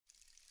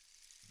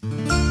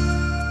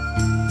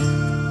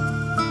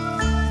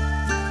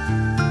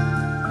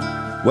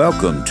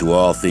Welcome to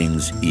All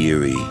Things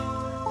Eerie,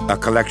 a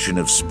collection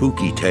of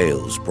spooky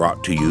tales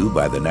brought to you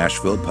by the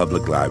Nashville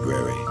Public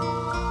Library.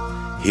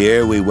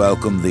 Here we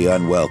welcome the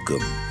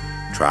unwelcome,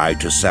 try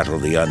to settle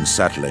the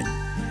unsettling,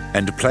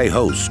 and play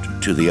host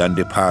to the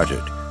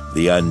undeparted,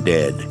 the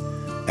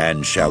undead,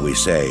 and, shall we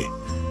say,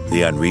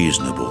 the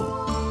unreasonable.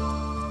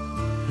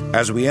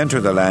 As we enter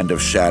the land of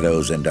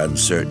shadows and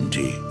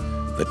uncertainty,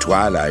 the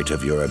twilight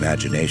of your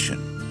imagination,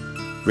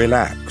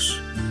 relax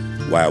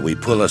while we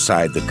pull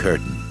aside the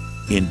curtain.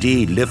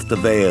 Indeed, lift the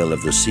veil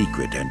of the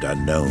secret and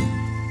unknown.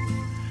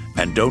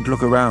 And don't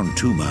look around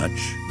too much.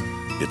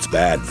 It's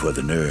bad for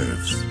the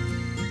nerves.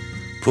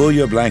 Pull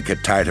your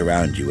blanket tight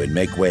around you and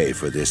make way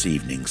for this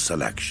evening's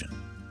selection.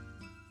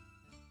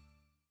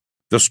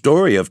 The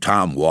story of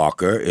Tom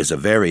Walker is a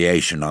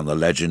variation on the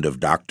legend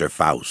of Doctor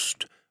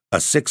Faust, a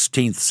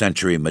 16th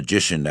century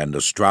magician and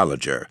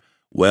astrologer,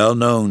 well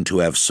known to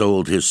have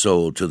sold his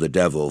soul to the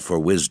devil for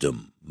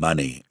wisdom,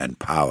 money, and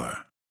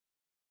power.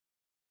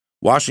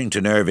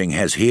 Washington Irving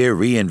has here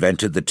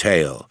reinvented the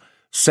tale,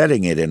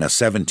 setting it in a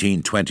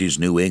 1720s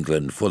New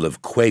England full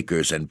of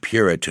Quakers and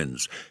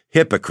Puritans,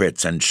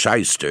 hypocrites and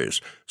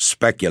shysters,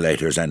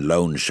 speculators and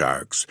loan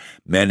sharks,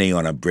 many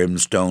on a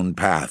brimstone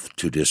path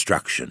to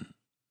destruction.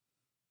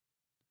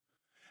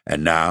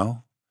 And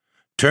now,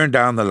 turn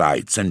down the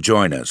lights and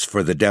join us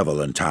for The Devil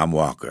and Tom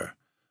Walker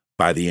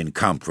by the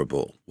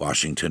incomparable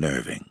Washington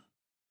Irving.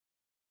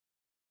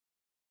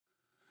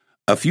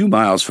 A few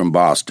miles from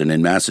Boston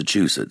in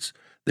Massachusetts,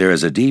 there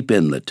is a deep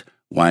inlet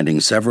winding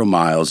several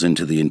miles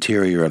into the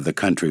interior of the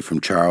country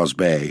from Charles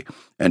Bay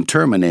and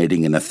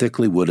terminating in a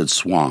thickly wooded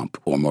swamp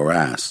or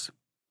morass.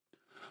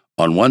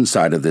 On one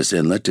side of this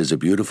inlet is a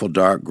beautiful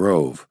dark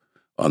grove.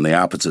 On the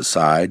opposite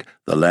side,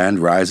 the land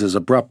rises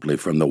abruptly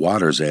from the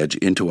water's edge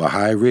into a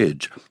high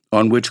ridge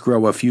on which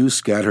grow a few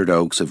scattered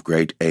oaks of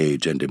great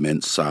age and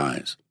immense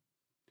size.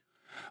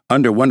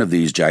 Under one of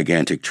these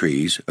gigantic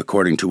trees,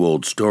 according to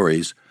old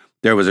stories,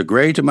 there was a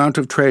great amount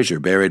of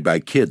treasure buried by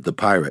Kidd the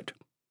pirate.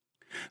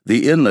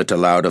 The inlet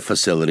allowed a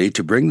facility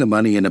to bring the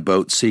money in a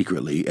boat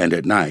secretly and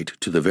at night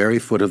to the very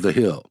foot of the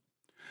hill.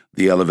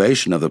 The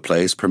elevation of the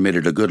place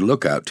permitted a good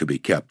lookout to be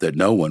kept that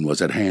no one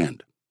was at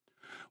hand,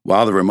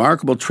 while the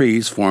remarkable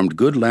trees formed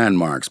good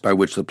landmarks by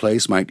which the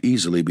place might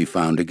easily be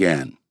found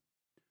again.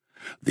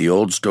 The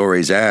old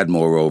stories add,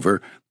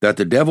 moreover, that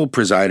the devil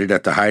presided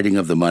at the hiding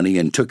of the money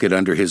and took it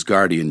under his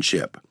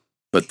guardianship.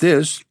 But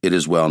this, it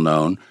is well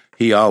known,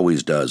 he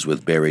always does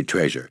with buried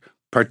treasure,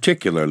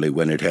 particularly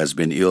when it has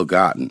been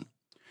ill-gotten.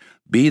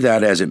 Be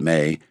that as it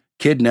may,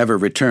 Kidd never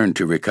returned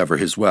to recover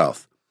his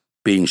wealth,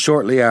 being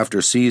shortly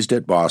after seized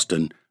at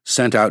Boston,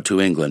 sent out to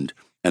England,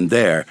 and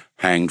there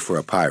hanged for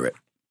a pirate.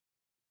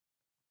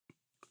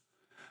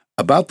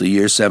 About the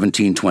year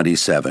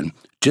 1727,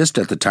 just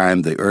at the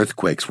time the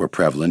earthquakes were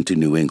prevalent in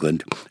New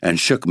England and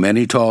shook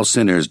many tall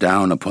sinners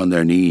down upon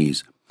their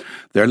knees,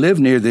 there lived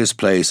near this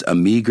place a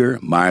meager,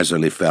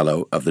 miserly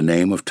fellow of the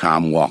name of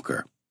Tom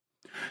Walker.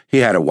 He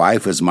had a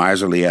wife as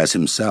miserly as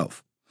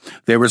himself.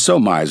 They were so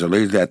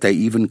miserly that they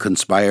even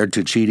conspired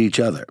to cheat each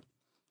other.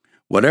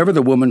 Whatever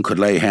the woman could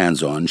lay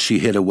hands on, she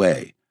hid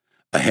away.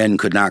 A hen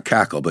could not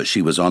cackle, but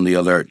she was on the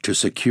alert to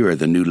secure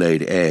the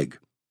new-laid egg.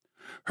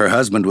 Her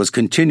husband was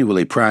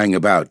continually prying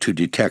about to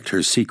detect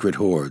her secret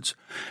hoards,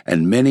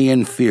 and many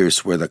and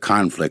fierce were the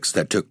conflicts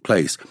that took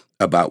place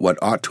about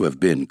what ought to have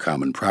been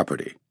common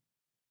property.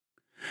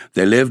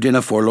 They lived in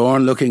a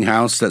forlorn-looking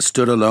house that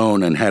stood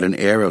alone and had an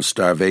air of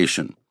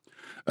starvation.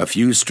 A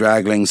few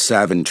straggling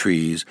savin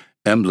trees,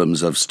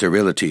 emblems of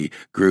sterility,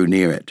 grew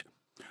near it.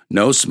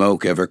 No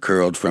smoke ever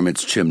curled from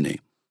its chimney.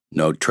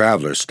 No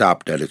traveler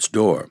stopped at its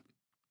door.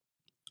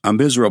 A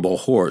miserable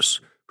horse,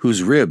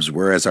 whose ribs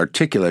were as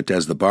articulate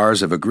as the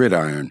bars of a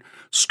gridiron,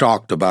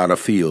 stalked about a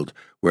field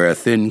where a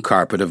thin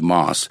carpet of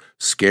moss,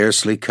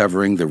 scarcely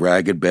covering the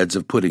ragged beds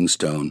of pudding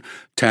stone,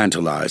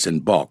 tantalized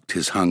and balked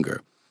his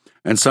hunger.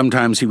 And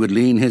sometimes he would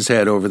lean his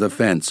head over the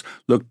fence,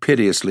 look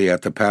piteously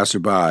at the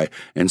passer-by,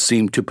 and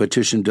seem to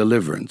petition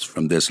deliverance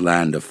from this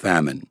land of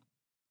famine.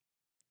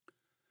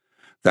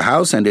 The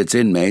house and its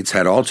inmates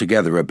had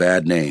altogether a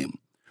bad name.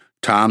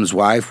 Tom's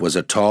wife was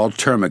a tall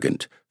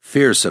termagant,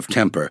 fierce of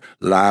temper,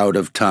 loud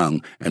of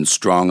tongue, and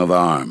strong of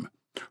arm.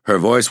 Her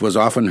voice was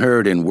often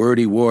heard in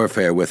wordy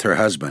warfare with her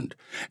husband,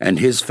 and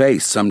his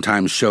face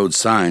sometimes showed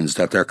signs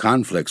that their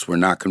conflicts were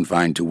not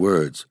confined to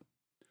words.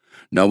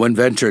 No one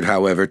ventured,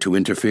 however, to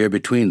interfere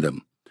between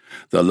them.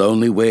 The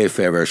lonely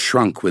wayfarer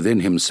shrunk within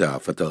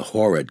himself at the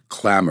horrid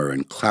clamor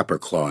and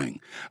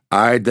clapper-clawing,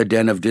 eyed the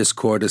den of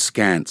discord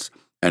askance,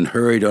 and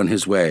hurried on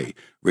his way,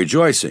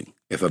 rejoicing,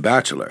 if a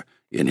bachelor,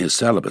 in his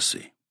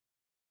celibacy.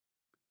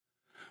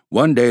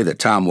 One day that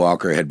Tom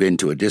Walker had been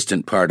to a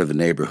distant part of the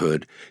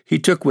neighborhood, he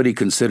took what he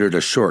considered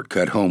a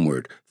shortcut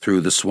homeward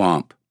through the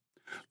swamp.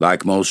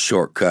 Like most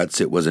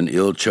shortcuts, it was an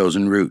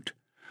ill-chosen route.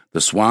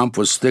 The swamp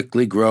was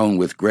thickly grown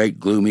with great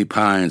gloomy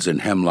pines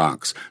and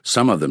hemlocks,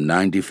 some of them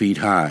 90 feet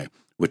high,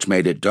 which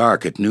made it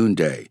dark at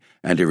noonday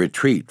and a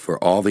retreat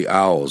for all the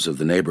owls of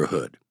the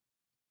neighborhood.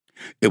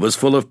 It was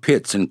full of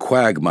pits and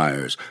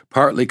quagmires,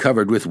 partly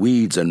covered with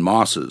weeds and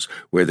mosses,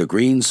 where the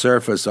green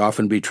surface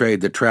often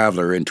betrayed the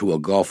traveler into a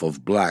gulf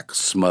of black,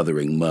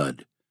 smothering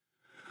mud.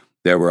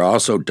 There were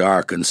also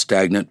dark and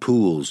stagnant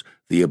pools,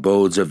 the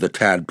abodes of the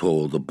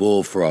tadpole, the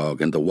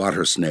bullfrog, and the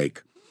water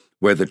snake,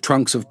 where the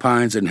trunks of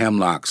pines and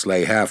hemlocks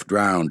lay half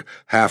drowned,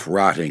 half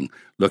rotting,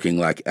 looking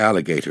like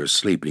alligators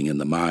sleeping in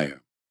the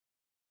mire.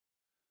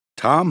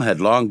 Tom had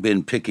long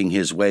been picking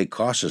his way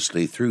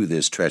cautiously through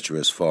this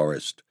treacherous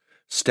forest,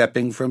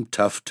 stepping from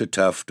tuft to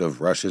tuft of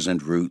rushes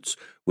and roots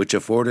which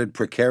afforded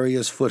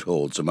precarious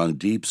footholds among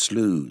deep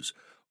sloughs,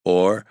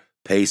 or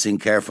pacing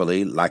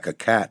carefully like a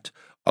cat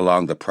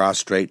along the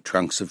prostrate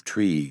trunks of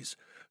trees,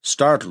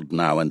 startled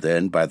now and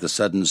then by the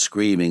sudden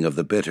screaming of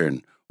the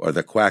bittern or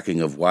the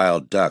quacking of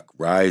wild duck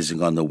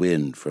rising on the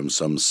wind from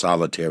some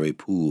solitary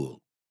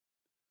pool.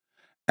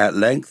 At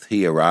length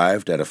he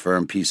arrived at a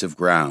firm piece of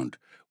ground,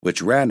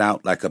 which ran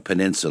out like a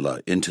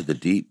peninsula into the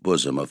deep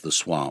bosom of the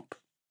swamp.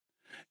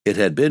 It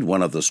had been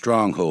one of the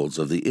strongholds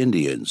of the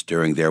Indians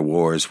during their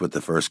wars with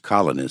the first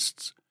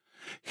colonists.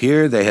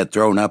 Here they had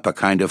thrown up a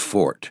kind of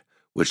fort,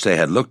 which they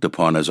had looked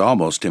upon as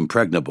almost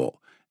impregnable,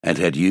 and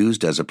had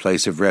used as a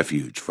place of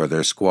refuge for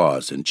their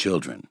squaws and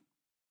children.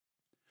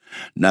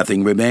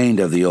 Nothing remained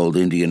of the old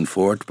Indian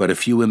fort but a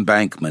few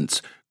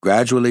embankments,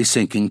 gradually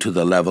sinking to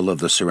the level of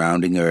the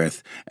surrounding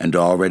earth and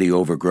already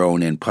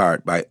overgrown in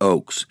part by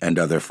oaks and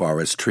other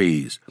forest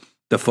trees,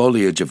 the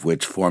foliage of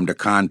which formed a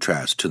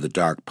contrast to the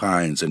dark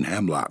pines and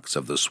hemlocks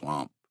of the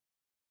swamp.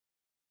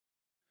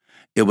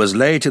 It was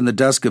late in the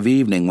dusk of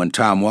evening when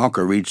Tom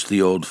Walker reached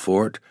the old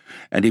fort,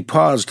 and he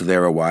paused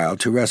there a while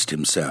to rest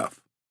himself.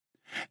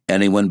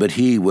 Anyone but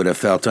he would have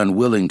felt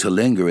unwilling to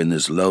linger in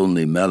this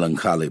lonely,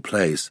 melancholy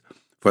place,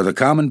 for the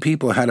common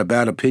people had a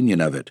bad opinion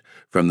of it,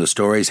 from the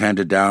stories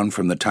handed down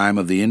from the time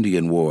of the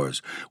Indian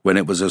Wars, when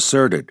it was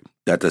asserted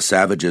that the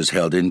savages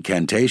held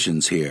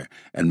incantations here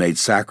and made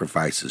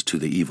sacrifices to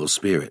the evil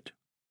spirit.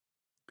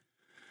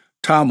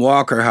 Tom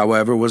Walker,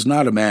 however, was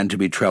not a man to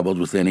be troubled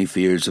with any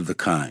fears of the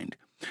kind.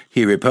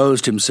 He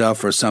reposed himself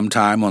for some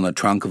time on the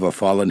trunk of a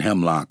fallen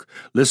hemlock,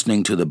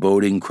 listening to the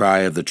boding cry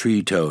of the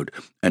tree-toad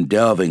and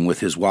delving with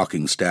his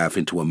walking-staff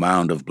into a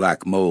mound of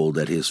black mold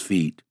at his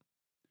feet.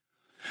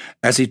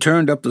 As he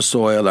turned up the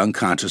soil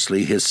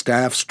unconsciously, his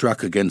staff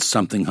struck against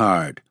something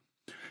hard.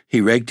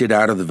 He raked it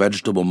out of the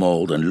vegetable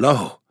mold, and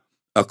lo!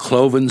 A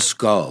cloven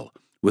skull,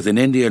 with an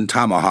Indian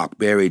tomahawk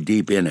buried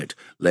deep in it,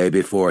 lay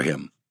before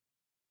him.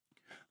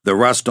 The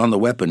rust on the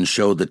weapon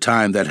showed the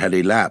time that had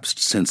elapsed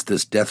since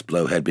this death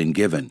blow had been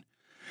given.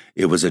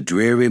 It was a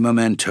dreary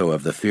memento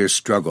of the fierce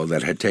struggle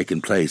that had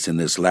taken place in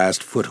this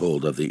last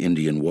foothold of the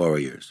Indian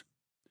warriors.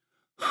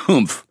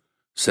 "Humph!"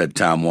 said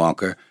Tom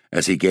Walker,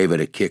 as he gave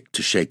it a kick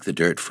to shake the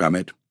dirt from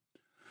it.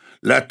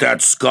 "Let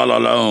that skull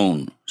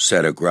alone,"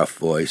 said a gruff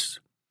voice.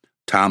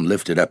 Tom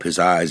lifted up his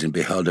eyes and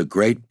beheld a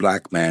great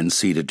black man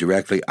seated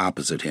directly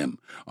opposite him,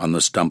 on the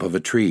stump of a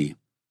tree.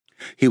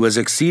 He was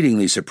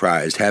exceedingly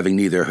surprised, having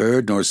neither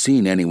heard nor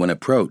seen anyone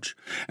approach,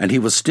 and he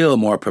was still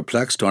more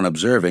perplexed on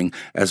observing,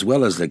 as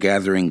well as the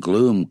gathering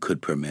gloom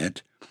could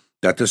permit,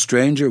 that the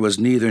stranger was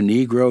neither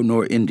Negro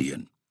nor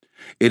Indian.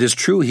 It is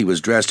true he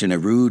was dressed in a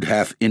rude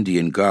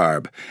half-Indian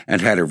garb,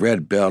 and had a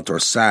red belt or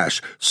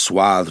sash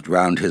swathed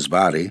round his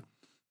body,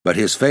 but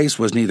his face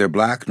was neither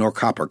black nor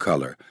copper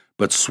color,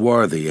 but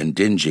swarthy and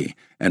dingy,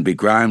 and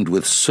begrimed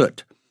with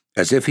soot,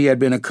 as if he had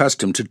been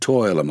accustomed to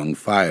toil among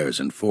fires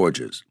and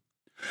forges.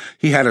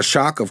 He had a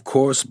shock of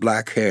coarse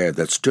black hair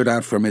that stood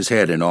out from his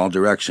head in all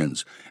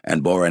directions,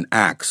 and bore an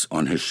axe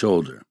on his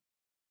shoulder.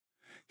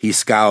 He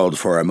scowled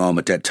for a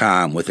moment at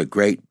Tom with a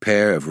great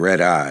pair of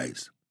red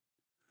eyes.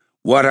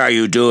 "What are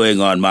you doing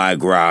on my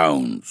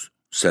grounds?"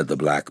 said the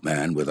black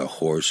man with a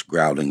hoarse,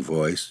 growling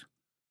voice.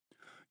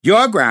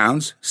 "Your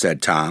grounds,"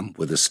 said Tom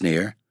with a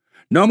sneer.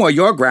 "No more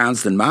your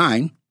grounds than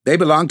mine. They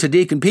belong to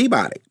Deacon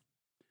Peabody."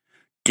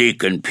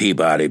 "Deacon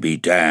Peabody be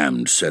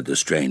damned," said the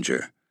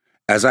stranger.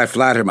 "As I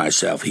flatter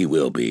myself he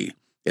will be,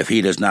 if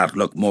he does not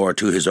look more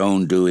to his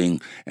own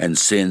doing and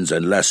sins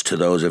and less to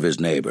those of his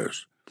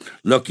neighbors.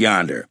 Look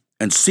yonder,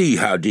 and see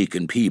how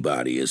Deacon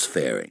Peabody is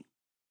faring."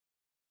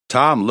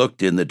 Tom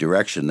looked in the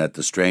direction that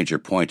the stranger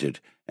pointed,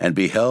 and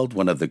beheld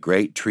one of the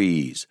great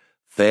trees,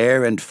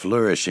 fair and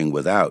flourishing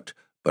without,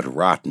 but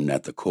rotten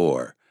at the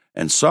core,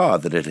 and saw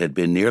that it had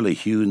been nearly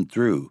hewn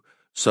through,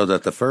 so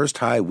that the first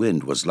high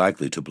wind was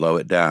likely to blow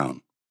it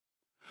down.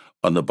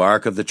 On the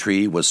bark of the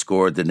tree was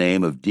scored the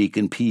name of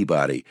Deacon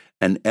Peabody,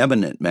 an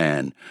eminent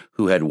man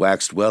who had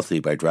waxed wealthy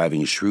by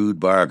driving shrewd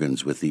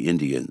bargains with the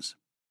Indians.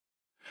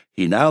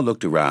 He now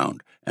looked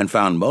around, and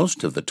found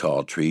most of the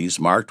tall trees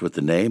marked with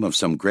the name of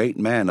some great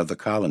man of the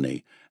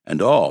colony,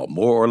 and all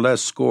more or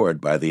less scored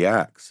by the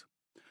axe.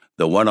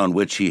 The one on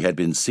which he had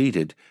been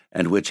seated,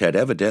 and which had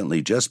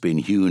evidently just been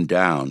hewn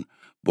down,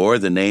 bore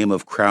the name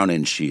of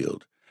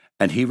Crowninshield,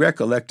 and he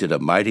recollected a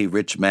mighty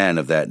rich man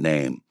of that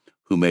name,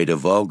 who made a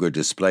vulgar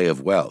display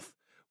of wealth,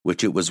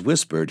 which it was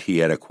whispered he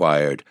had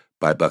acquired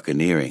by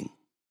buccaneering.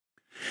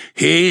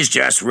 "He's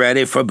just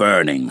ready for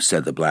burning,"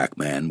 said the black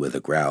man with a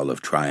growl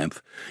of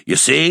triumph. "You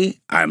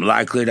see, I'm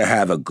likely to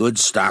have a good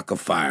stock of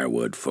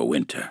firewood for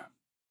winter."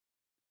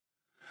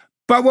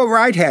 "But what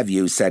right have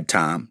you," said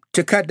Tom,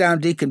 "to cut down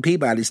Deacon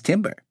Peabody's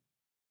timber?"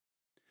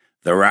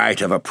 "The right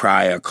of a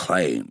prior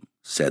claim,"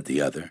 said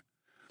the other.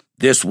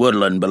 "This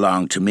woodland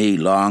belonged to me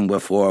long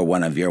before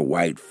one of your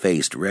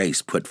white-faced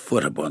race put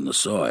foot upon the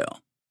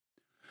soil."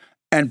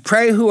 "And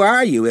pray who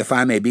are you, if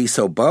I may be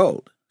so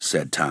bold?"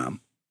 said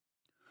Tom.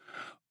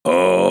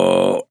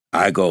 "Oh,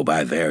 I go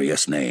by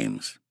various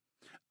names.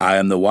 I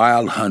am the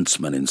wild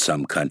huntsman in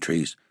some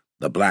countries,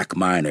 the black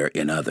miner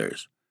in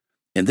others.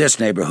 In this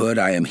neighborhood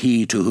I am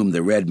he to whom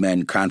the red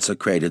men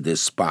consecrated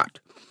this spot,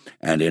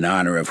 and in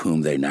honor of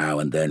whom they now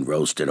and then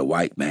roasted a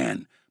white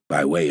man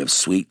by way of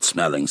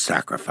sweet-smelling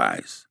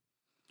sacrifice.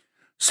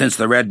 Since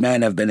the red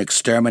men have been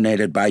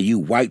exterminated by you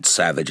white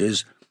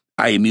savages,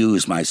 I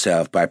amuse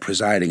myself by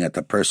presiding at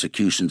the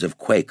persecutions of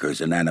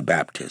Quakers and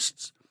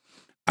Anabaptists.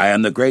 I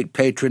am the great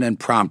patron and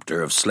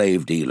prompter of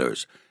slave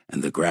dealers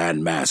and the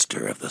grand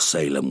master of the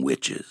Salem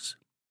witches."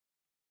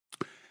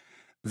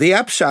 "The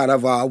upshot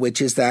of all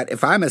which is that,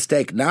 if I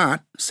mistake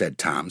not," said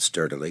Tom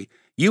sturdily,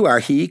 "you are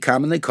he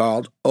commonly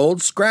called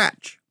Old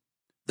Scratch."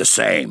 "The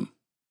same,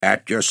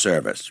 at your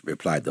service,"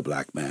 replied the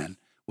black man,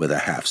 with a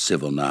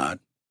half-civil nod.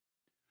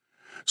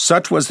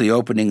 Such was the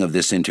opening of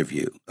this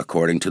interview,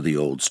 according to the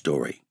old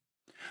story,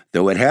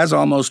 though it has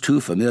almost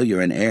too familiar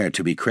an air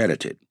to be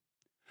credited.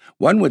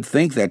 One would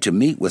think that to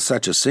meet with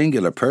such a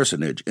singular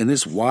personage in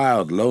this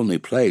wild, lonely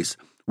place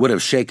would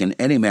have shaken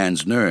any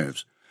man's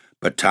nerves,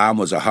 but Tom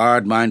was a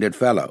hard-minded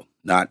fellow,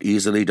 not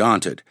easily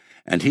daunted,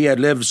 and he had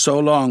lived so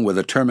long with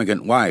a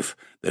termagant wife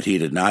that he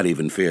did not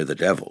even fear the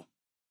devil.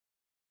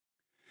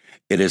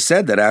 It is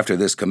said that after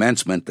this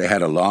commencement they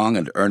had a long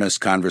and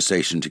earnest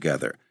conversation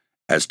together,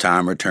 as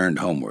Tom returned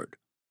homeward.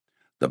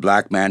 The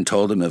black man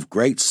told him of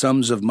great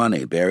sums of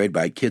money buried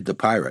by Kid the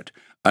pirate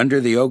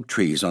under the oak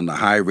trees on the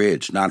high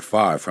ridge not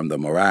far from the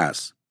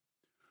morass.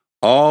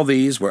 All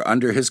these were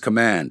under his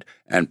command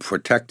and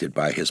protected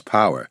by his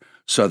power,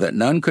 so that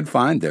none could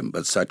find them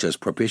but such as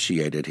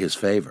propitiated his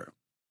favor.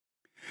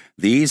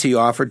 These he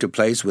offered to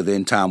place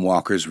within Tom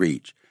Walker's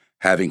reach,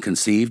 having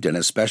conceived an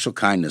especial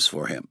kindness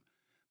for him,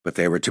 but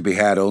they were to be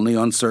had only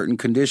on certain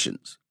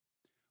conditions.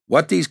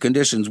 What these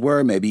conditions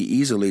were may be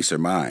easily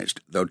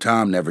surmised, though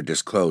Tom never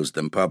disclosed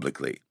them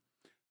publicly.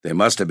 They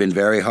must have been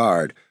very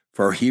hard,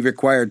 for he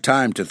required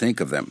time to think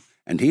of them,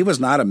 and he was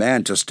not a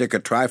man to stick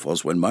at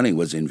trifles when money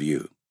was in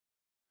view.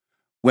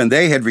 When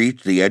they had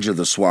reached the edge of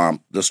the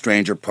swamp, the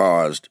stranger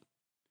paused.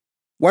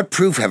 "What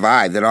proof have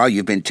I that all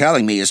you've been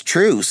telling me is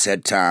true?"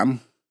 said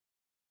Tom.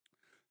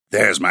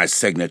 "There's my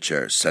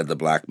signature," said the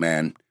black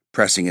man,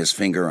 pressing his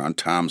finger on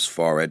Tom's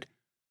forehead.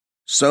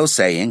 So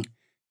saying,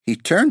 he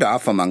turned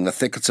off among the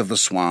thickets of the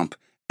swamp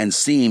and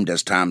seemed,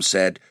 as Tom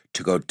said,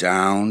 to go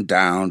down,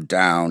 down,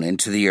 down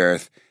into the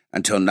earth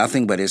until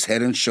nothing but his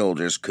head and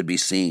shoulders could be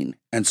seen,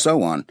 and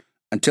so on,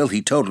 until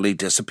he totally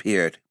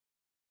disappeared.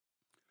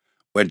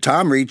 When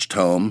Tom reached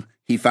home,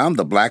 he found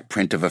the black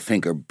print of a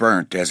finger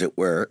burnt, as it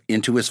were,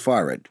 into his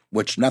forehead,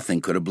 which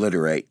nothing could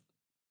obliterate.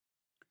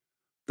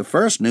 The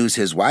first news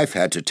his wife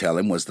had to tell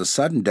him was the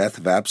sudden death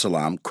of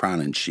Absalom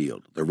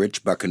Crowninshield, the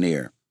rich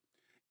buccaneer.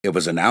 It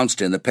was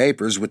announced in the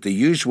papers with the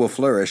usual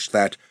flourish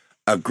that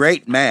a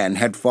great man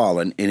had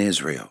fallen in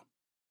Israel.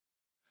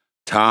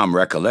 Tom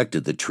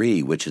recollected the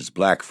tree which his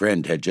black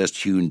friend had just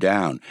hewn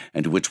down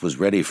and which was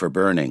ready for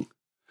burning.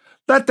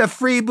 "Let the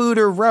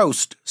freebooter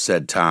roast,"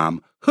 said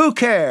Tom. "Who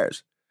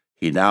cares?"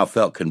 He now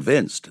felt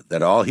convinced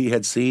that all he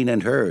had seen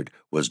and heard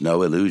was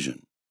no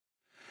illusion.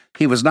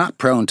 He was not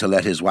prone to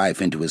let his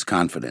wife into his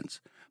confidence,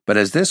 but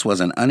as this was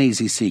an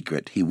uneasy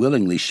secret, he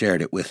willingly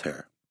shared it with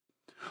her.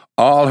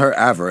 All her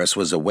avarice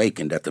was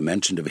awakened at the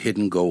mention of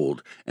hidden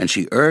gold, and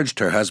she urged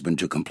her husband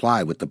to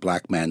comply with the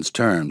black man's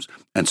terms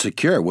and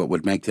secure what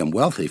would make them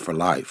wealthy for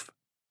life.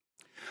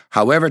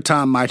 However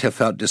Tom might have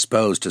felt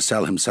disposed to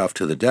sell himself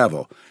to the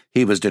devil,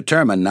 he was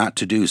determined not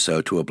to do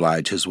so to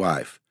oblige his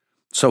wife,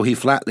 so he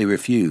flatly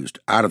refused,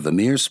 out of the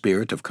mere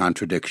spirit of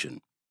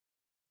contradiction.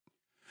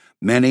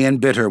 Many and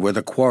bitter were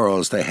the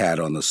quarrels they had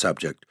on the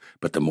subject,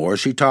 but the more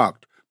she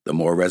talked, the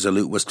more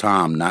resolute was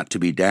Tom not to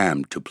be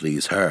damned to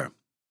please her.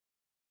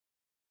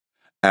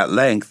 At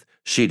length,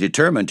 she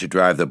determined to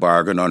drive the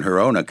bargain on her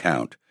own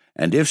account,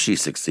 and if she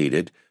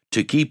succeeded,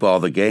 to keep all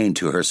the gain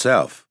to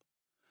herself.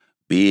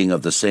 Being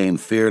of the same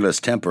fearless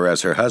temper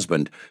as her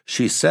husband,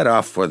 she set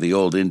off for the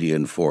old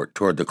Indian fort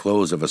toward the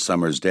close of a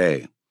summer's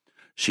day.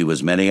 She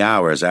was many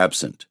hours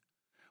absent.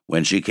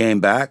 When she came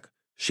back,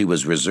 she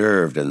was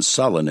reserved and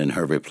sullen in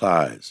her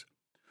replies.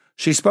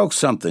 She spoke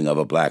something of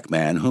a black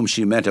man whom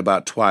she met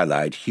about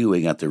twilight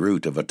hewing at the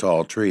root of a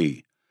tall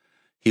tree.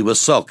 He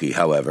was sulky,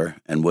 however,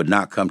 and would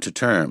not come to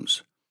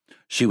terms.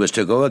 She was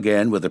to go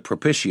again with a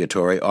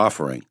propitiatory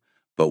offering,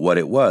 but what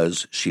it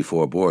was she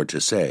forbore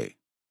to say.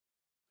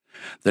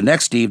 The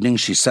next evening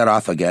she set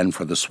off again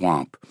for the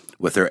swamp,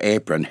 with her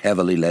apron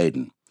heavily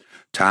laden.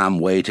 Tom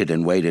waited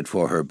and waited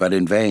for her, but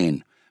in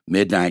vain.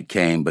 Midnight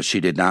came, but she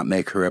did not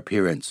make her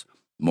appearance,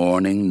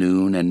 Morning,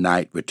 noon, and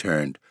night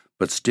returned,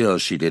 but still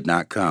she did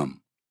not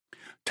come.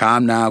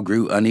 Tom now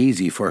grew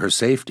uneasy for her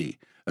safety,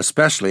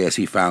 especially as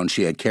he found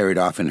she had carried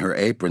off in her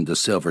apron the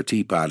silver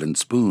teapot and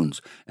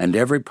spoons and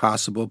every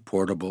possible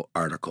portable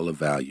article of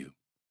value.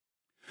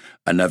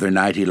 Another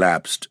night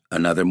elapsed,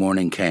 another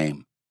morning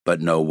came,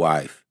 but no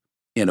wife.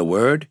 In a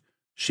word,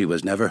 she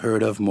was never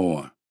heard of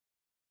more.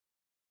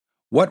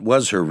 What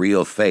was her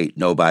real fate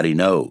nobody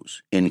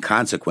knows, in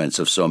consequence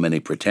of so many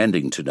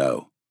pretending to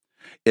know.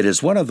 It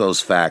is one of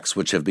those facts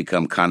which have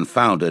become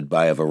confounded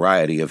by a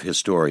variety of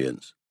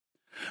historians.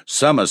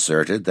 Some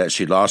asserted that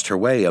she lost her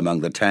way among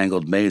the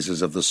tangled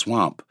mazes of the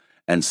swamp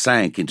and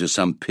sank into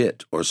some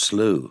pit or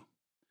slough.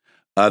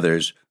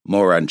 Others,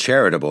 more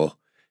uncharitable,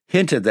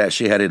 hinted that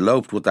she had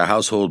eloped with the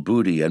household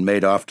booty and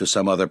made off to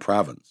some other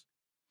province,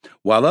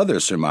 while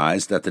others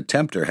surmised that the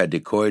tempter had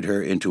decoyed her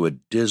into a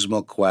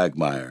dismal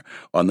quagmire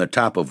on the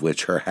top of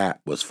which her hat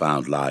was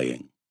found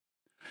lying.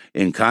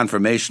 In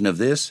confirmation of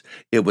this,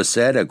 it was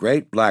said a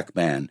great black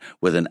man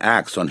with an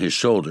axe on his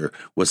shoulder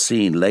was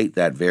seen late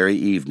that very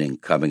evening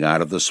coming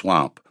out of the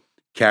swamp,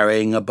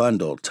 carrying a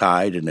bundle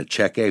tied in a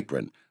check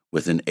apron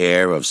with an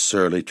air of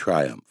surly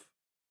triumph.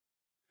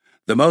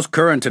 The most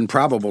current and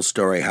probable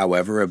story,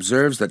 however,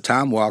 observes that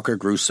Tom Walker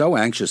grew so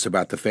anxious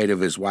about the fate of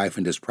his wife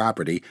and his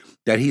property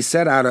that he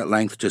set out at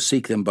length to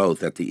seek them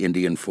both at the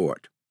Indian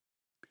fort.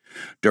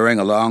 During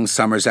a long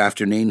summer's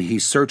afternoon he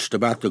searched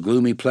about the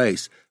gloomy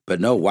place, but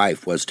no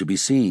wife was to be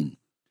seen.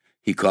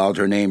 He called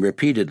her name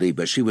repeatedly,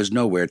 but she was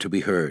nowhere to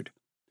be heard.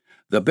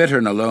 The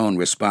bittern alone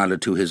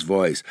responded to his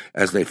voice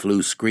as they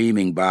flew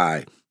screaming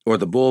by, or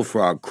the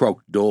bullfrog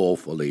croaked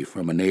dolefully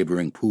from a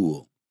neighboring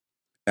pool.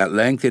 At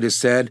length, it is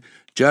said,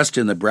 just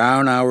in the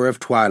brown hour of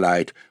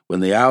twilight, when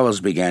the owls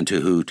began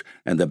to hoot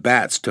and the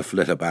bats to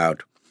flit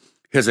about,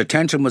 his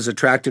attention was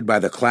attracted by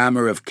the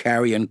clamor of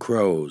carrion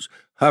crows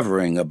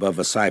hovering above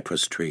a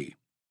cypress tree.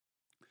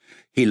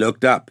 He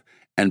looked up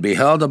and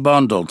beheld a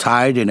bundle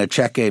tied in a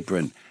check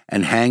apron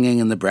and hanging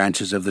in the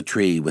branches of the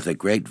tree with a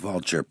great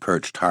vulture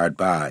perched hard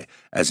by,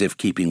 as if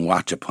keeping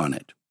watch upon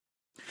it.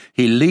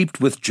 He leaped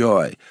with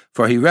joy,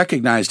 for he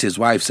recognized his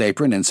wife's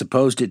apron and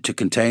supposed it to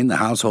contain the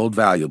household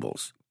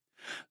valuables.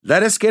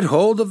 "Let us get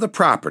hold of the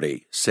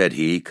property," said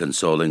he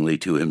consolingly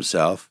to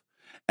himself,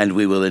 "and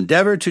we will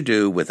endeavor to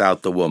do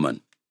without the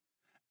woman."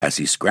 As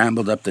he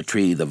scrambled up the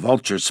tree, the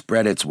vulture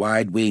spread its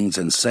wide wings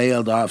and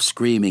sailed off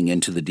screaming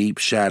into the deep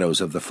shadows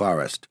of the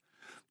forest.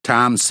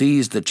 Tom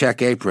seized the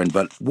check apron,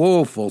 but,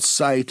 woeful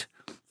sight,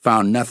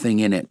 found nothing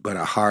in it but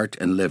a heart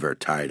and liver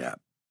tied up.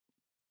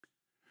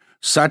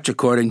 Such,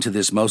 according to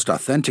this most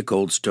authentic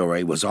old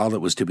story, was all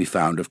that was to be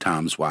found of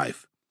Tom's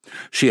wife.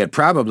 She had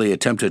probably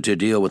attempted to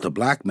deal with the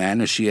black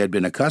man as she had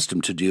been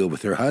accustomed to deal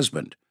with her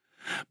husband.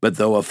 But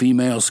though a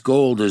female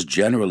scold is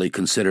generally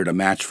considered a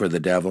match for the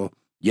devil,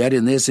 yet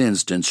in this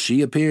instance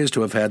she appears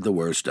to have had the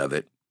worst of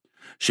it.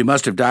 She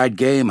must have died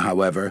game,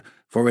 however,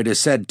 for it is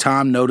said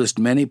Tom noticed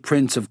many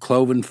prints of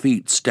cloven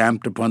feet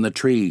stamped upon the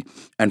tree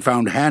and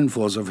found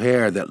handfuls of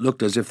hair that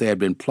looked as if they had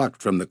been plucked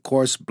from the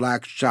coarse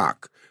black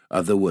shock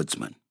of the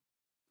woodsman.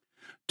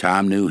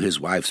 Tom knew his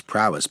wife's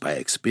prowess by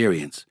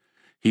experience.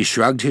 He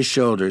shrugged his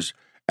shoulders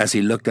as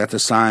he looked at the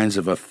signs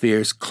of a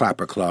fierce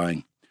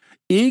clapper-clawing.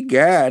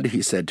 "Egad,"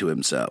 he said to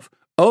himself,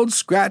 "Old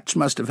Scratch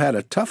must have had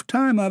a tough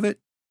time of it."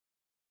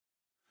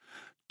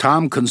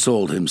 Tom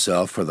consoled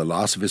himself for the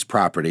loss of his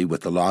property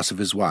with the loss of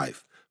his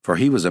wife, for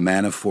he was a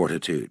man of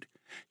fortitude.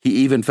 He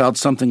even felt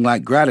something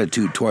like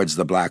gratitude towards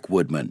the black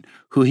woodman,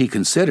 who he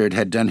considered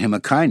had done him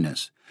a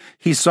kindness.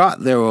 He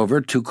sought,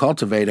 thereover, to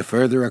cultivate a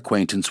further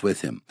acquaintance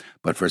with him,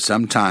 but for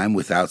some time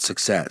without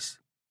success.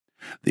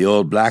 The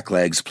old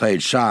blacklegs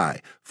played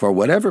shy, for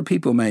whatever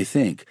people may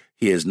think,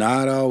 he is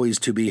not always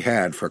to be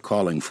had for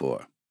calling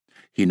for.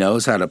 He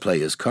knows how to play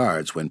his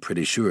cards when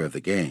pretty sure of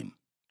the game.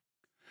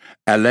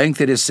 At length,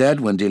 it is said,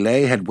 when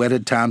delay had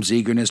whetted Tom's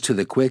eagerness to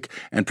the quick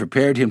and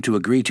prepared him to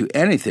agree to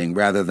anything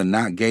rather than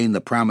not gain the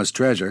promised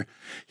treasure,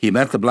 he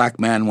met the black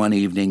man one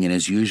evening in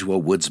his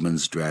usual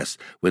woodsman's dress,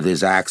 with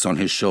his axe on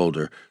his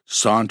shoulder,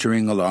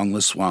 sauntering along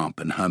the swamp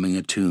and humming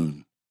a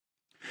tune.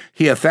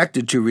 He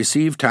affected to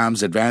receive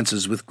Tom's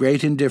advances with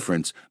great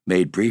indifference,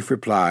 made brief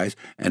replies,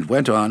 and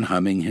went on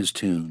humming his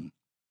tune.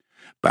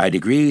 By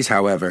degrees,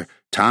 however,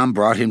 Tom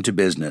brought him to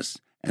business,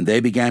 and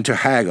they began to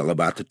haggle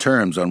about the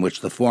terms on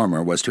which the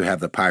former was to have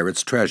the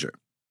pirate's treasure.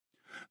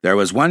 There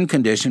was one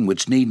condition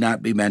which need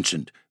not be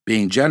mentioned,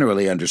 being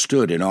generally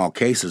understood in all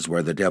cases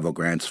where the devil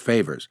grants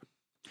favors.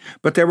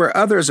 But there were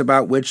others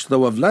about which,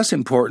 though of less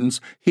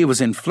importance, he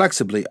was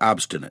inflexibly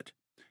obstinate.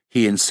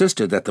 He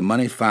insisted that the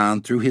money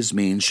found through his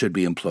means should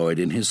be employed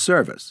in his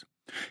service.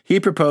 He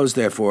proposed,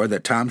 therefore,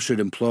 that Tom should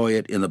employ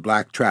it in the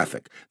black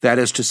traffic, that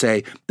is to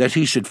say, that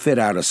he should fit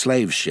out a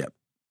slave ship.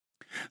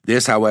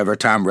 This, however,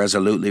 Tom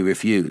resolutely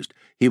refused.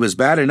 He was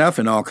bad enough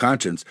in all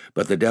conscience,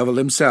 but the devil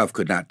himself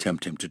could not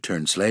tempt him to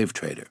turn slave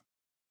trader.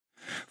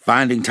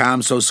 Finding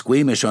Tom so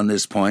squeamish on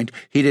this point,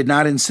 he did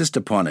not insist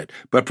upon it,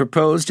 but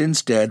proposed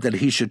instead that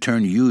he should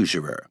turn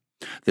usurer.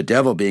 the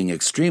devil being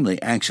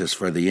extremely anxious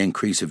for the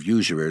increase of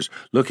usurers,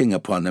 looking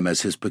upon them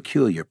as his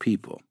peculiar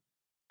people.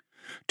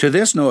 To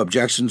this no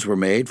objections were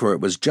made, for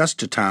it was just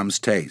to Tom's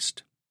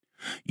taste.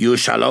 "You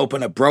shall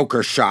open a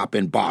broker's shop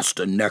in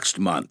Boston next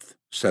month,"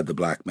 said the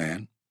black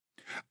man.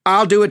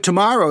 "I'll do it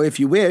tomorrow if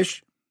you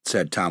wish,"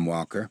 said Tom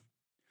Walker.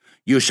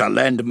 "You shall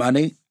lend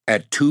money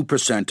at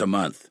 2% a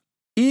month."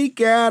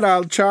 "Egad,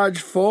 I'll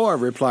charge 4,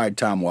 replied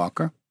Tom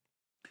Walker.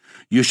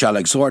 "You shall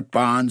extort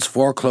bonds,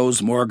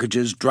 foreclose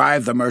mortgages,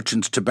 drive the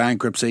merchants to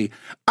bankruptcy."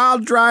 "I'll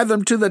drive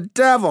them to the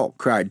devil,"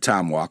 cried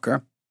Tom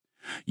Walker.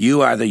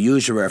 "You are the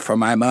usurer for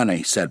my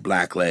money," said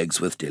Blacklegs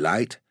with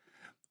delight.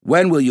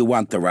 "When will you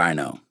want the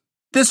rhino?"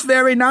 "This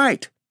very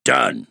night."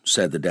 "Done,"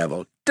 said the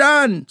devil.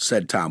 "Done,"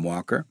 said Tom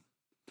Walker.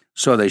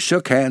 So they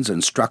shook hands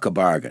and struck a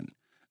bargain.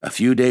 A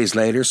few days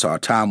later saw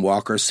Tom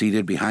Walker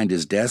seated behind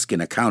his desk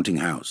in a counting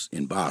house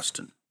in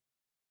Boston.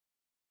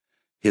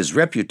 His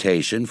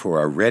reputation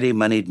for a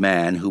ready-moneyed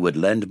man who would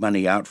lend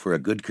money out for a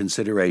good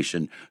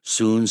consideration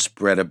soon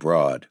spread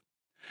abroad.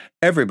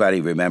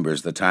 Everybody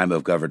remembers the time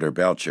of Governor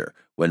Belcher,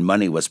 when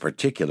money was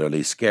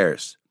particularly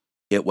scarce.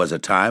 It was a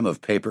time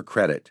of paper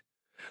credit.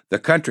 The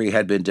country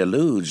had been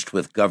deluged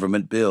with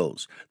government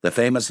bills. The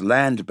famous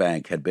land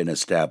bank had been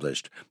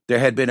established. There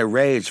had been a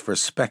rage for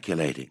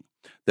speculating.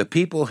 The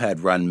people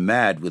had run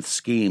mad with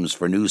schemes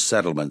for new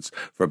settlements,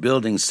 for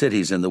building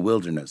cities in the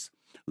wilderness.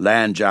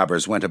 Land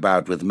jobbers went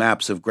about with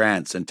maps of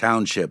grants and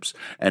townships,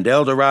 and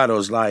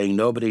Eldorados lying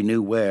nobody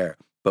knew where,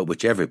 but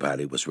which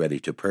everybody was ready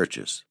to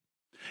purchase.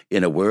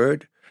 In a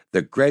word,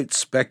 the great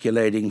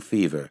speculating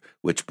fever,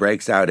 which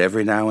breaks out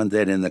every now and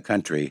then in the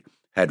country,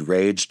 had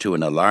raged to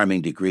an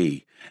alarming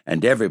degree,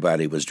 and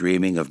everybody was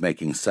dreaming of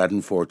making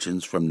sudden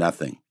fortunes from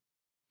nothing.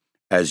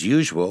 As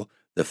usual,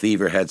 the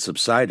fever had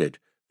subsided,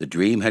 the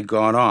dream had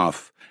gone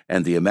off,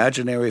 and the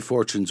imaginary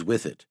fortunes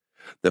with it.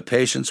 The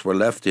patients were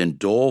left in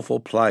doleful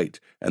plight,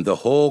 and the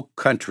whole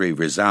country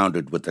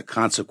resounded with the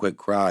consequent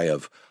cry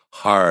of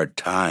hard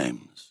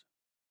times.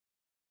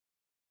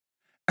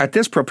 At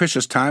this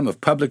propitious time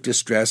of public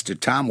distress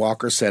did Tom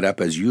Walker set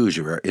up as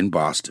usurer in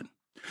Boston.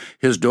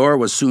 His door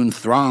was soon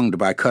thronged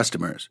by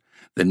customers.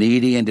 The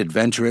needy and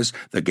adventurous,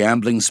 the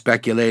gambling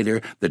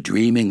speculator, the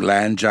dreaming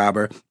land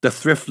jobber, the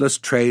thriftless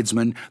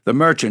tradesman, the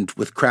merchant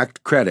with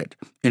cracked credit.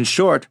 In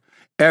short,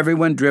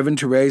 everyone driven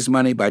to raise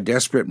money by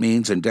desperate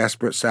means and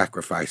desperate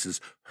sacrifices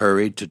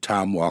hurried to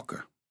Tom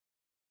Walker.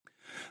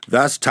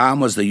 Thus Tom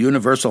was the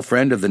universal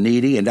friend of the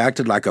needy and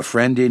acted like a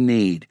friend in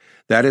need.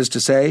 That is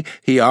to say,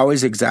 he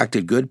always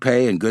exacted good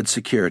pay and good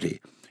security.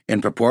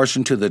 In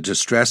proportion to the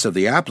distress of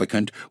the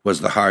applicant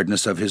was the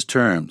hardness of his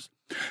terms.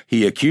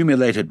 He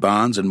accumulated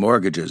bonds and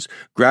mortgages,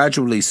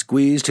 gradually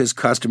squeezed his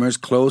customers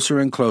closer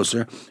and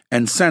closer,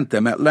 and sent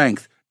them at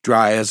length,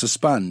 dry as a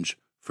sponge,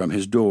 from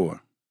his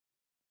door.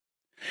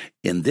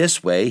 In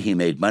this way he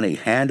made money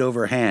hand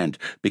over hand,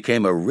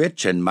 became a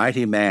rich and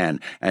mighty man,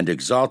 and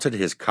exalted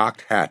his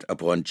cocked hat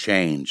upon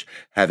change,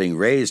 having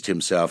raised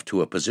himself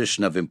to a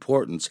position of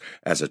importance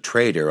as a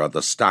trader on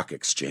the stock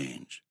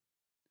exchange.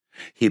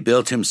 He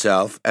built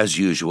himself, as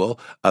usual,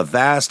 a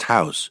vast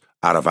house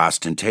out of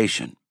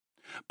ostentation,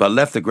 but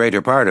left the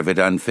greater part of it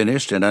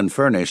unfinished and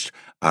unfurnished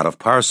out of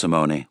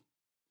parsimony.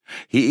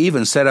 He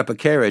even set up a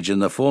carriage in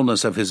the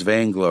fullness of his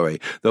vainglory,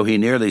 though he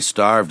nearly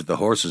starved the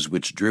horses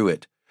which drew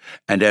it,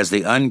 and as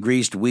the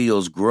ungreased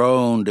wheels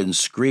groaned and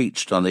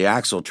screeched on the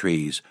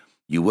axle-trees,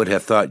 you would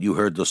have thought you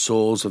heard the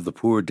souls of the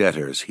poor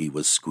debtors he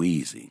was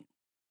squeezing.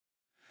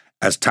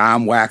 As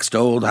Tom waxed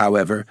old,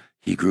 however,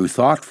 he grew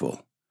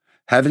thoughtful.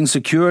 Having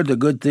secured the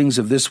good things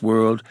of this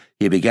world,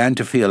 he began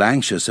to feel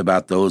anxious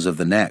about those of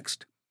the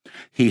next.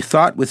 He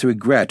thought with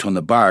regret on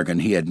the bargain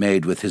he had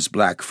made with his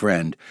black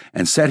friend,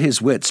 and set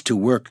his wits to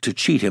work to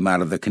cheat him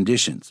out of the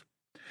conditions.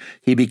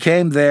 He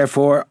became,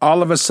 therefore,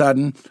 all of a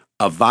sudden,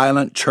 a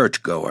violent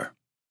churchgoer.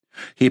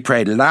 He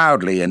prayed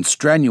loudly and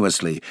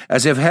strenuously,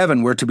 as if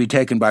heaven were to be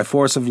taken by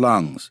force of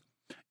lungs.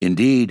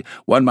 Indeed,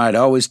 one might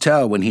always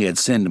tell when he had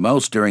sinned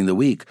most during the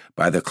week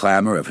by the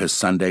clamor of his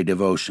Sunday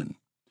devotion.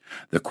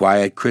 The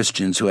quiet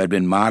Christians who had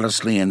been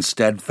modestly and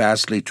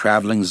steadfastly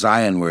traveling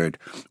Zionward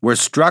were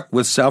struck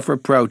with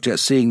self-reproach at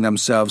seeing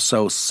themselves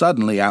so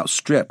suddenly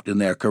outstripped in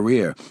their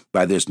career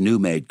by this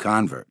new-made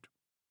convert.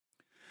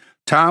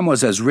 Tom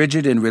was as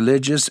rigid and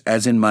religious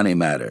as in money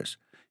matters.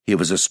 He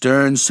was a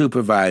stern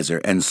supervisor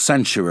and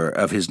censurer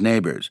of his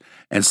neighbors,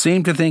 and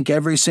seemed to think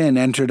every sin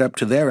entered up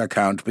to their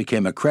account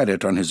became a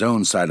credit on his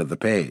own side of the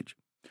page.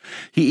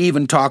 He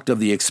even talked of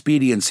the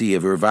expediency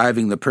of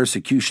reviving the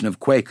persecution of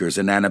Quakers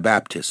and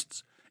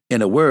Anabaptists.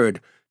 In a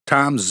word,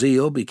 Tom's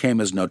zeal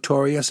became as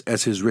notorious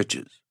as his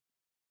riches.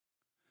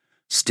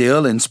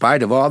 Still, in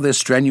spite of all this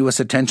strenuous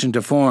attention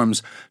to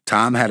forms,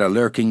 Tom had a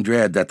lurking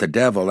dread that the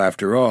devil,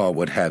 after all,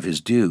 would have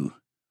his due.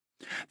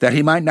 That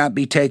he might not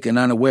be taken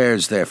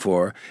unawares,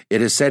 therefore,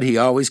 it is said he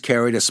always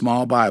carried a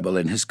small Bible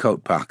in his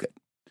coat pocket.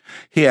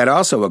 He had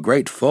also a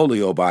great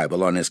folio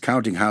Bible on his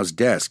counting-house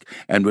desk,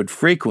 and would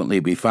frequently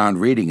be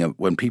found reading it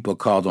when people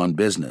called on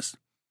business.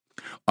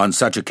 On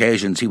such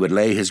occasions he would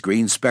lay his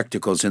green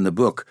spectacles in the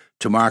book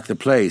to mark the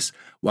place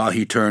while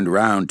he turned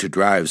round to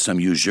drive some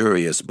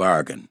usurious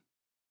bargain.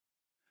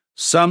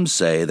 Some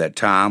say that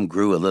Tom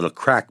grew a little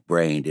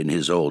crack-brained in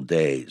his old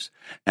days,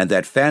 and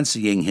that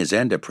fancying his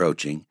end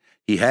approaching,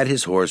 he had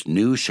his horse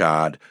new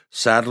shod,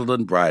 saddled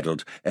and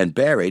bridled, and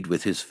buried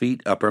with his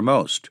feet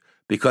uppermost,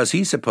 because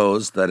he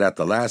supposed that at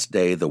the last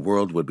day the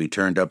world would be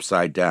turned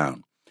upside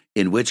down,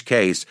 in which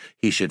case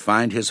he should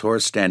find his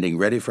horse standing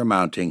ready for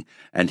mounting,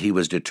 and he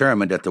was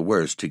determined at the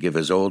worst to give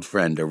his old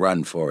friend a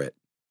run for it.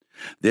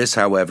 This,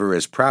 however,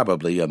 is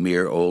probably a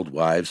mere old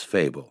wives'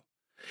 fable.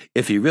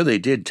 If he really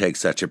did take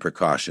such a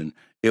precaution,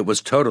 it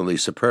was totally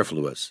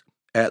superfluous.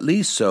 At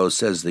least so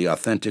says the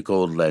authentic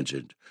old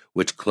legend,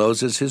 which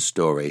closes his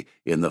story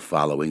in the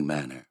following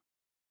manner.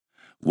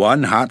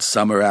 One hot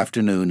summer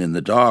afternoon in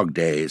the dog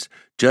days,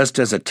 just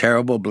as a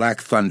terrible black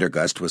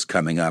thundergust was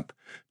coming up,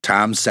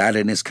 Tom sat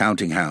in his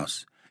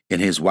counting-house, in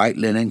his white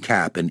linen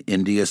cap and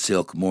India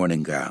silk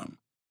morning gown.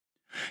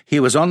 He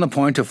was on the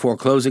point of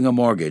foreclosing a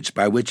mortgage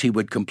by which he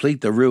would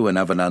complete the ruin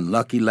of an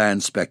unlucky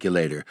land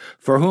speculator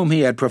for whom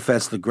he had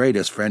professed the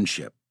greatest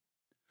friendship.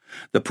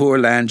 The poor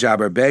land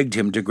jobber begged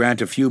him to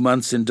grant a few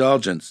months'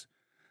 indulgence.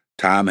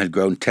 Tom had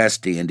grown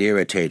testy and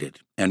irritated,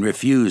 and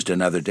refused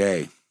another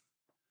day.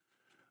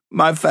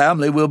 "My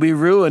family will be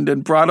ruined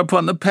and brought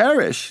upon the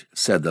parish,"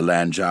 said the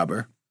land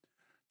jobber.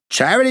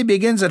 "Charity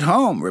begins at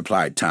home,"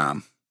 replied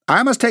Tom.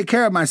 "I must take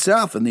care of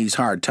myself in these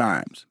hard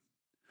times."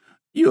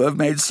 "You have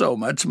made so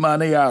much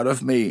money out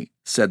of me,"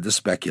 said the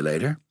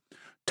speculator.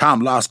 Tom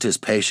lost his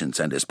patience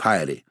and his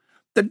piety.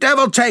 "The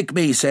devil take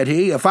me," said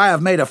he, "if I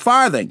have made a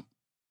farthing."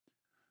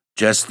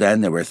 Just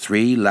then there were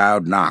 3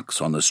 loud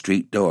knocks on the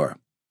street door.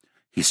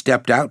 He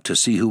stepped out to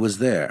see who was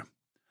there.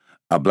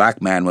 A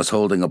black man was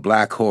holding a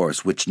black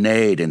horse, which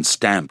neighed and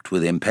stamped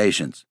with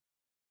impatience.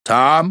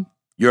 "Tom,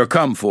 you're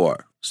come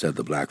for," said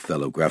the black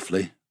fellow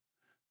gruffly.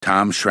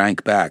 Tom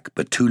shrank back,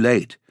 but too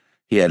late.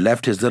 He had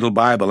left his little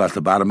Bible at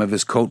the bottom of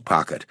his coat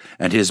pocket,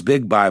 and his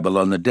big Bible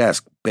on the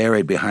desk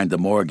buried behind the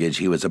mortgage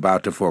he was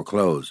about to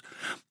foreclose.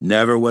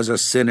 Never was a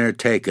sinner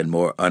taken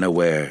more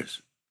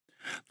unawares.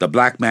 The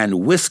black man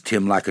whisked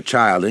him like a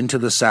child into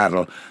the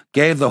saddle,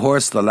 gave the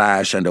horse the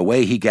lash, and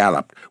away he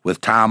galloped, with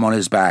Tom on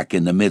his back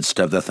in the midst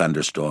of the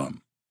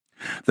thunderstorm.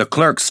 The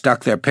clerks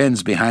stuck their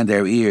pens behind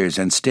their ears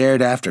and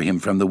stared after him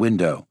from the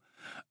window.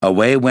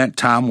 Away went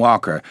Tom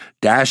Walker,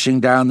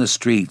 dashing down the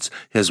streets,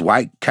 his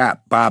white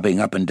cap bobbing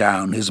up and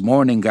down, his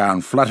morning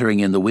gown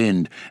fluttering in the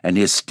wind, and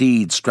his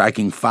steed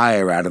striking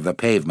fire out of the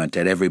pavement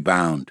at every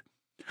bound.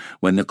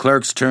 When the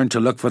clerks turned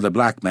to look for the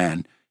black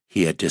man,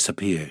 he had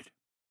disappeared.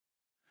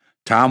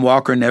 Tom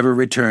Walker never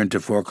returned to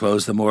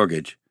foreclose the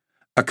mortgage.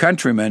 A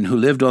countryman who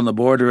lived on the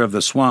border of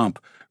the swamp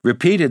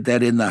repeated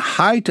that in the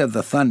height of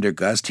the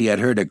thundergust he had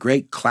heard a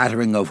great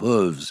clattering of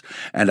hoofs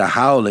and a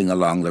howling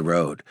along the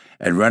road,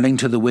 and running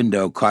to the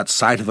window caught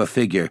sight of a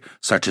figure,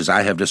 such as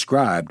I have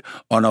described,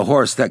 on a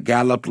horse that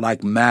galloped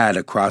like mad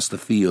across the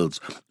fields,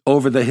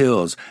 over the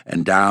hills,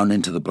 and down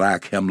into the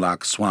black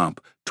hemlock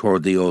swamp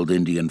toward the old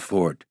Indian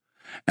fort,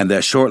 and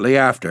that shortly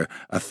after,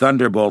 a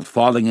thunderbolt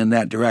falling in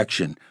that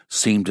direction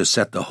seemed to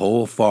set the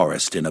whole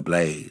forest in a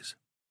blaze.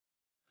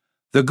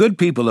 The good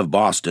people of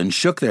Boston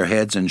shook their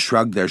heads and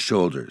shrugged their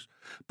shoulders,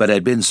 but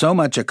had been so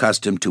much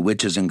accustomed to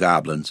witches and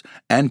goblins,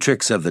 and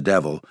tricks of the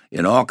devil,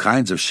 in all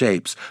kinds of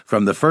shapes,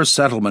 from the first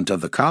settlement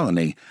of the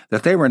colony,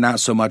 that they were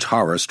not so much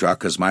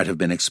horror-struck as might have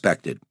been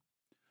expected.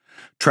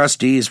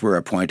 Trustees were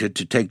appointed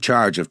to take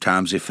charge of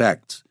Tom's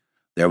effects.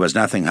 There was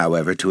nothing,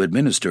 however, to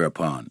administer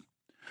upon.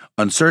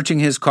 On searching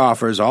his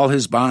coffers, all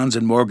his bonds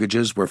and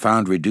mortgages were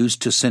found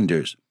reduced to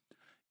cinders.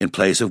 In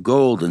place of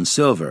gold and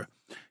silver,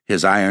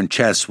 his iron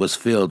chest was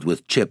filled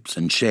with chips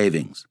and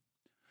shavings.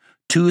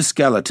 2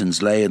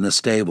 skeletons lay in the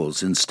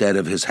stables instead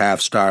of his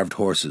half-starved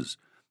horses,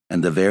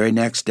 and the very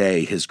next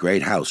day his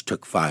great house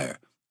took fire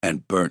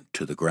and burnt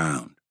to the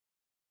ground.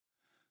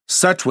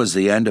 Such was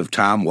the end of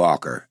Tom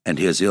Walker and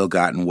his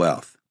ill-gotten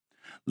wealth.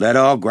 Let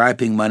all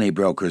griping money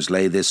brokers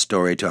lay this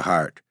story to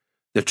heart.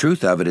 The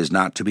truth of it is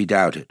not to be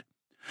doubted.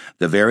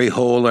 The very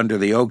hole under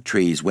the oak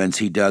trees whence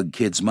he dug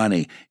Kid's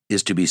money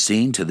is to be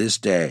seen to this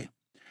day,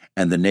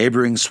 and the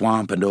neighboring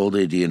swamp and old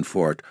Indian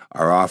fort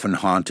are often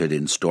haunted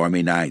in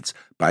stormy nights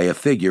by a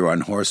figure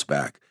on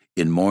horseback,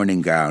 in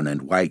morning gown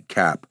and white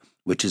cap,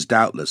 which is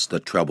doubtless the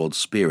troubled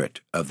spirit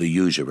of the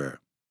usurer.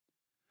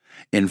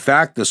 In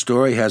fact, the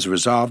story has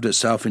resolved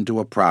itself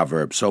into a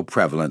proverb so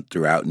prevalent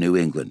throughout New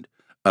England,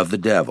 of the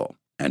devil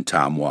and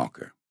Tom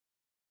Walker.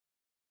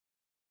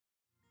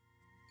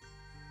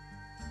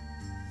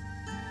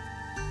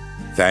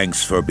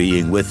 Thanks for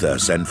being with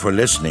us and for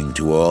listening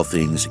to All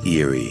Things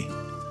Eerie.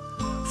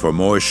 For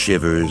more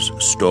shivers,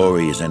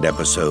 stories, and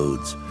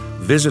episodes,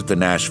 visit the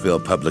Nashville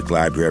Public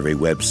Library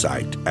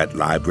website at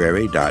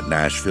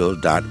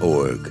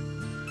library.nashville.org.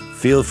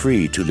 Feel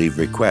free to leave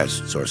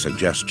requests or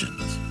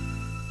suggestions.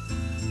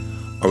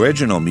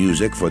 Original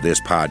music for this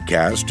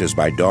podcast is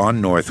by Dawn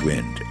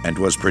Northwind and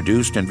was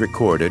produced and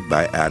recorded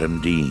by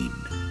Adam Dean.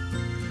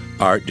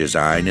 Art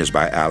design is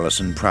by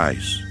Allison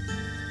Price.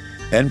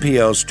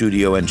 NPL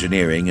studio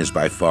engineering is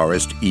by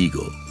Forrest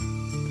Eagle,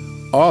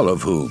 all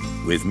of whom,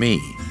 with me,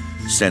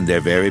 send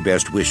their very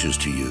best wishes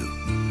to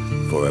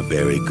you for a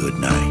very good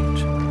night.